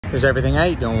Here's everything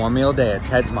I eat doing one meal a day at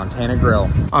Ted's Montana Grill.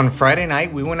 On Friday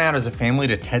night, we went out as a family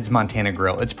to Ted's Montana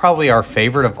Grill. It's probably our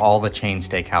favorite of all the chain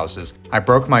steakhouses. I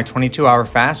broke my 22-hour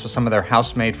fast with some of their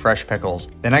house-made fresh pickles.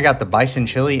 Then I got the bison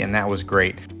chili, and that was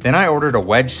great. Then I ordered a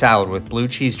wedge salad with blue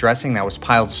cheese dressing that was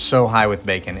piled so high with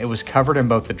bacon. It was covered in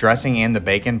both the dressing and the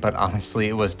bacon, but honestly,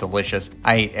 it was delicious.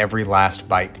 I ate every last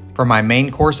bite. For my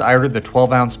main course, I ordered the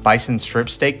 12-ounce bison strip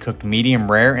steak cooked medium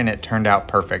rare, and it turned out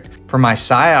perfect. For my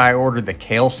side, I ordered the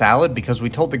kale salad because we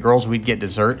told the girls we'd get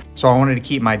dessert, so I wanted to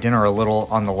keep my dinner a little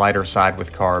on the lighter side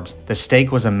with carbs. The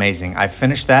steak was amazing. I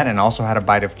finished that and also had a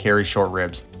bite of Carrie short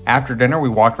ribs. After dinner, we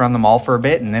walked around the mall for a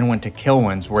bit and then went to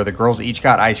Kilwins, where the girls each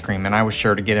got ice cream, and I was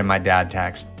sure to get in my dad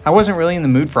tax. I wasn't really in the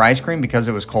mood for ice cream because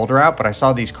it was colder out, but I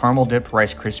saw these caramel dipped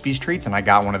Rice Krispies treats and I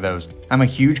got one of those. I'm a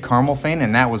huge caramel fan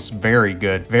and that was very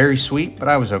good. Very sweet, but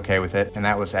I was okay with it, and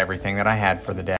that was everything that I had for the day.